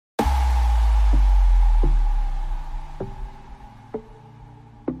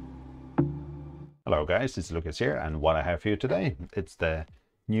Hello guys, it's Lucas here, and what I have for you today, it's the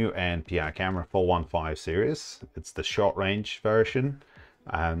new ANPR camera 415 series. It's the short range version,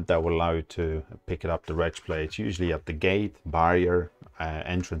 and that will allow you to pick it up the reg plate, usually at the gate, barrier,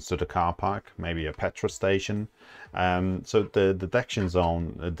 entrance to the car park, maybe a petrol station. So the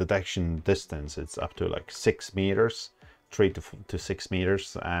detection distance, it's up to like 6 meters. 3 to 6 meters,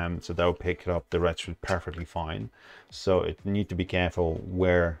 so that will pick it up the reg plate perfectly fine. So you need to be careful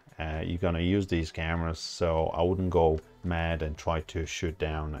where you're going to use these cameras. So I wouldn't go mad and try to shoot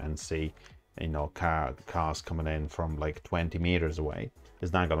down and see, you know, cars coming in from like 20 meters away.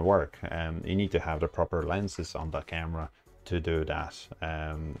 It's not going to work. You need to have the proper lenses on that camera to do that.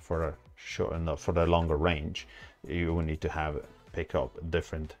 For the longer range, you will need to pick up a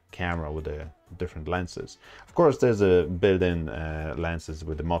different camera with the different lenses. Of course, there's a built-in lenses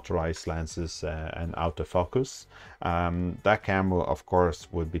with the motorized lenses and autofocus. That camera, of course,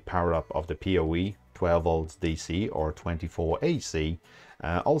 would be powered up of the PoE 12 volts DC or 24 AC.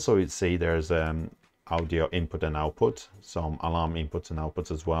 Also, you'd see there's audio input and output, some alarm inputs and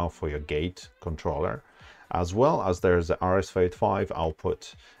outputs as well for your gate controller, as well as there's the RS-485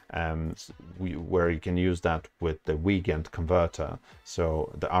 output, where you can use that with the Weekend converter.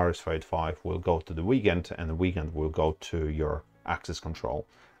 So the RS-485 will go to the Weekend, and the Weekend will go to your access control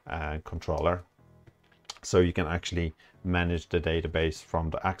controller. So you can actually manage the database from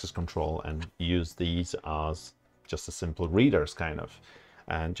the access control and use these as just a simple readers kind of,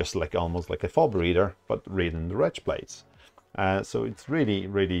 and just like almost like a fob reader, but reading the reg plates. So it's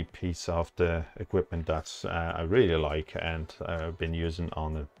really piece of the equipment that I really like, and I've been using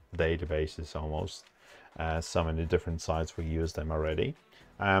on a daily basis almost. So many different sites we use them already.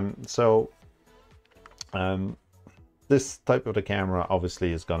 This type of the camera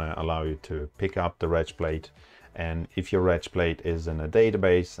obviously is going to allow you to pick up the reg plate, and if your reg plate is in a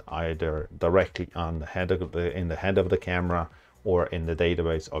database, either directly on the head of the camera, or in the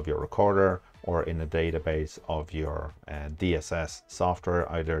database of your recorder, or in the database of your DSS software,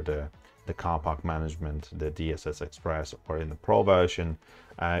 either the car park management, the DSS Express, or in the Pro version,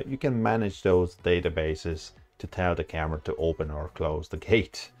 you can manage those databases to tell the camera to open or close the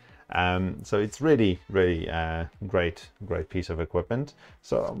gate. So it's really great piece of equipment.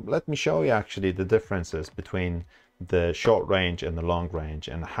 So let me show you actually the differences between the short range and the long range,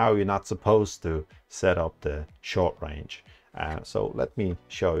 and how you're not supposed to set up the short range. So let me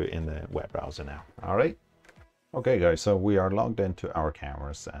show you in the web browser now. All right. Okay guys, so we are logged into our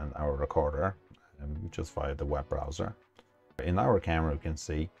cameras and our recorder, just via the web browser. In our camera, you can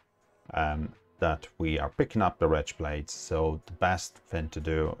see that we are picking up the reg plates. So the best thing to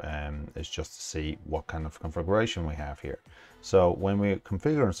do is just to see what kind of configuration we have here. So when we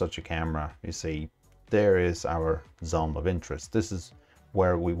configure such a camera, you see there is our zone of interest. This is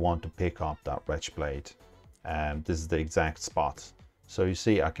where we want to pick up that reg plate. This is the exact spot. So you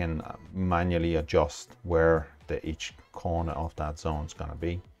see I can manually adjust where each corner of that zone is going to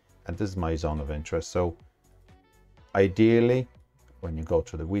be, and this is my zone of interest. So ideally, when you go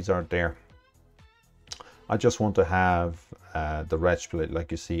to the wizard there, I just want to have the reg plate like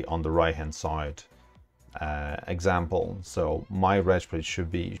you see on the right hand side example. So my reg plate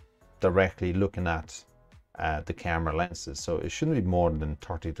should be directly looking at the camera lenses, so it shouldn't be more than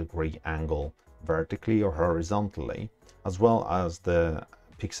 30-degree angle vertically or horizontally, as well as the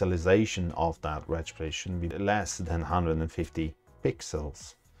pixelization of that reg plate shouldn't be less than 150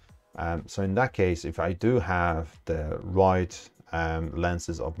 pixels. So in that case, if I do have the right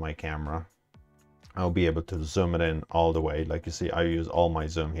lenses of my camera, I'll be able to zoom it in all the way. Like you see, I use all my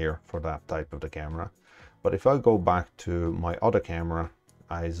zoom here for that type of the camera. But if I go back to my other camera,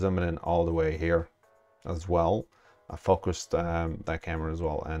 I zoom it in all the way here as well. I focused that camera as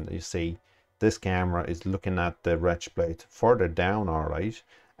well, and you see this camera is looking at the reg plate further down, all right,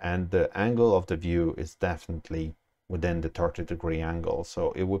 and the angle of the view is definitely within the 30-degree angle,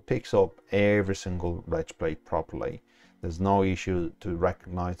 so it will pick up every single reg plate properly. There's no issue to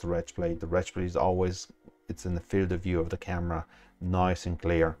recognize the reg plate. The reg plate is always, it's in the field of view of the camera, nice and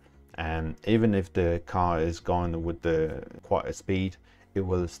clear, and even if the car is going with quite a speed, it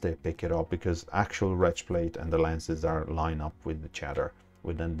will still pick it up, because actual reg plate and the lenses are lined up with each other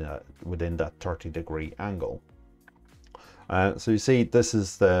within that 30-degree angle. So you see, this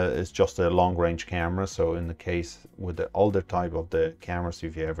is just a long range camera. So in the case with the older type of the cameras,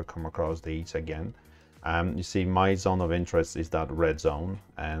 if you ever come across these again, you see my zone of interest is that red zone,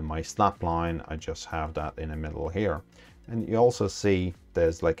 and my snap line, I just have that in the middle here. And you also see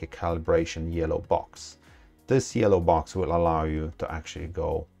there's like a calibration yellow box. This yellow box will allow you to actually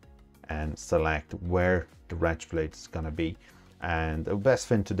go and select where the reg plate is going to be. And the best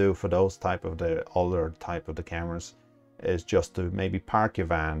thing to do for those type of the older type of the cameras is just to maybe park your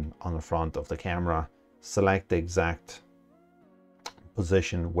van on the front of the camera, select the exact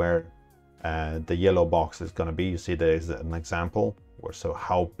position where the yellow box is going to be. You see there's an example where, so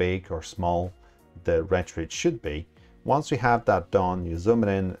how big or small the retrofit should be. Once you have that done, you zoom it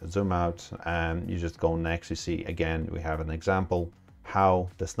in, zoom out, and you just go next. You see again we have an example how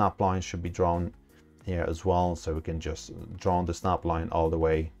the snap line should be drawn here as well, so we can just draw the snap line all the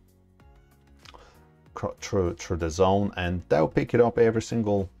way through the zone, and they'll pick it up every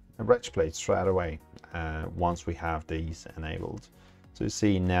single reg plate straight away once we have these enabled. So you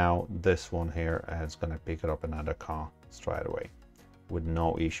see now this one here is going to pick it up another car straight away with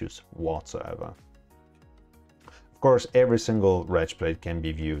no issues whatsoever. Of course, every single reg plate can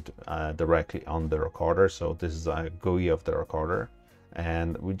be viewed directly on the recorder. So this is a GUI of the recorder,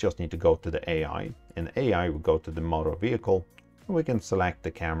 and we just need to go to the AI. In AI, we go to the motor vehicle, and we can select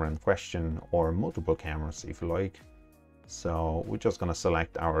the camera in question or multiple cameras if you like. So we're just going to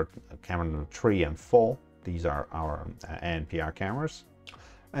select our camera number 3 and 4. These are our ANPR cameras,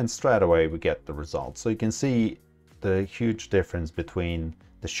 and straight away we get the results. So you can see the huge difference between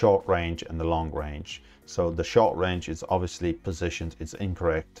the short range and the long range. So the short range is obviously positioned, it's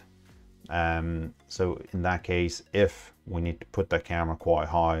incorrect. So in that case, if we need to put the camera quite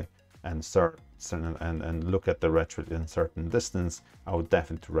high and look at the retrofit in certain distance, I would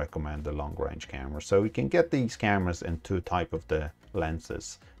definitely recommend the long range camera. So we can get these cameras in two type of the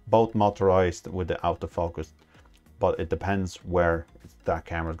lenses, both motorized with the autofocus, but it depends where that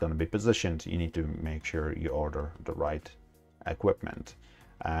camera is going to be positioned. You need to make sure you order the right equipment.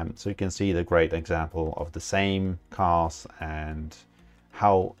 So you can see the great example of the same cars and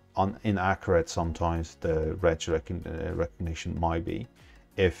how inaccurate sometimes the reg recognition might be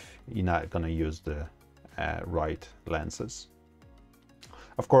if you're not going to use the right lenses.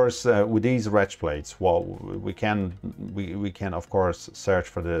 Of course, with these reg plates, well, we can of course search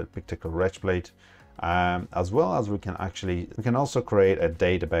for the particular reg plate, as well as we can also create a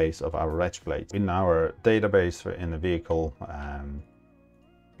database of our reg plates. In our database in the vehicle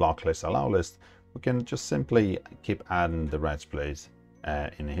block list, allow list, we can just simply keep adding the reg plates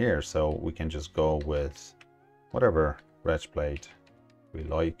in here. So we can just go with whatever reg plate we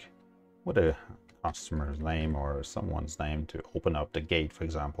like, with a customer's name or someone's name to open up the gate, for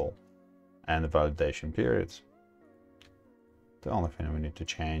example, and the validation periods. The only thing we need to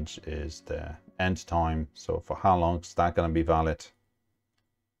change is the end time. So for how long is that going to be valid?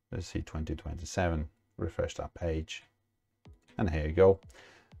 Let's see, 2027. Refresh that page, and here you go.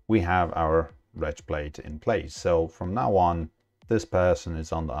 We have our reg plate in place. So from now on, this person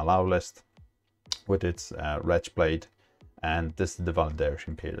is on the allow list with its reg plate, and this is the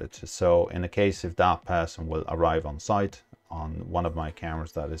validation period. So in the case if that person will arrive on site on one of my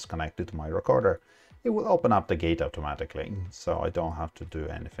cameras that is connected to my recorder, it will open up the gate automatically, so I don't have to do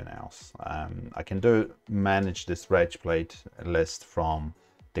anything else. I can manage this reg plate list from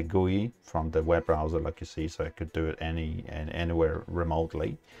the GUI, from the web browser, like you see, so I could do it anywhere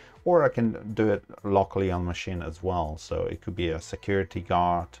remotely, or I can do it locally on machine as well. So it could be a security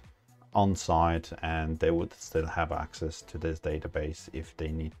guard on site, and they would still have access to this database if they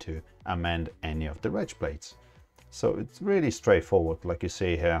need to amend any of the reg plates. So it's really straightforward, like you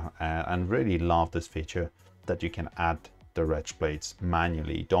see here, and really love this feature that you can add the reg plates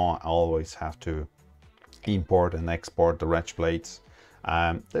manually. You don't always have to import and export the reg plates.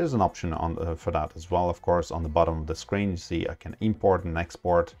 There's an option for that as well. Of course, on the bottom of the screen, you see I can import and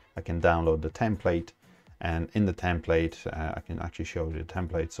export. I can download the template, and in the template, I can actually show you the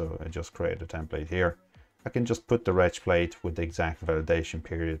template. So I just create a template here. I can just put the reg plate with the exact validation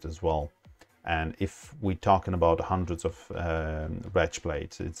period as well. And if we're talking about hundreds of reg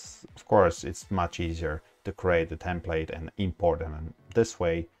plates, of course it's much easier to create a template and import them this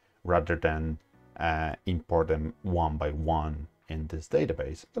way rather than import them one by one in this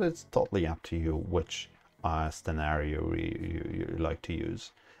database. But it's totally up to you which scenario you like to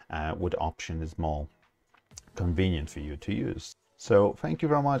use. Which option is more convenient for you to use. So thank you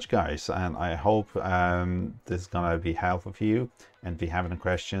very much, guys, and I hope this is gonna be helpful for you. And if you have any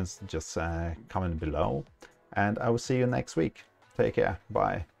questions, just comment below, and I will see you next week. Take care.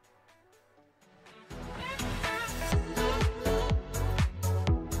 Bye.